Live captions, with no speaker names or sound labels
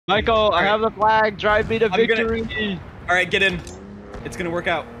Michael, I have the flag. Drive me to victory. All right, get in. It's gonna work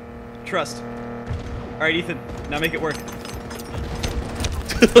out. Trust. All right, Ethan. Now make it work.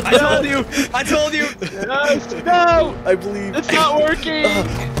 I told you. I told you. Yes, no. I believe. It's not working.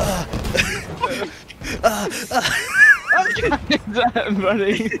 I'm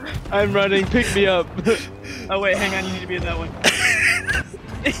running. I'm running. Pick me up. Oh wait, hang on. You need to be in that one.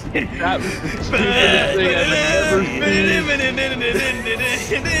 That was the stupidest thing I've ever seen.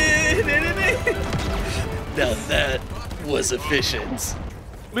 Now that was efficient.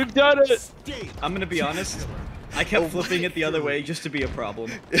 We've done it. I'm gonna be honest. I kept flipping it the other way just to be a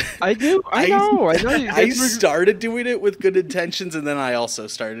problem. I do. I know. I started doing it with good intentions, and then I also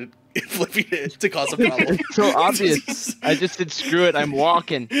started flipping it to cause a problem. It's so obvious. I just said, screw it. I'm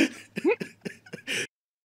walking.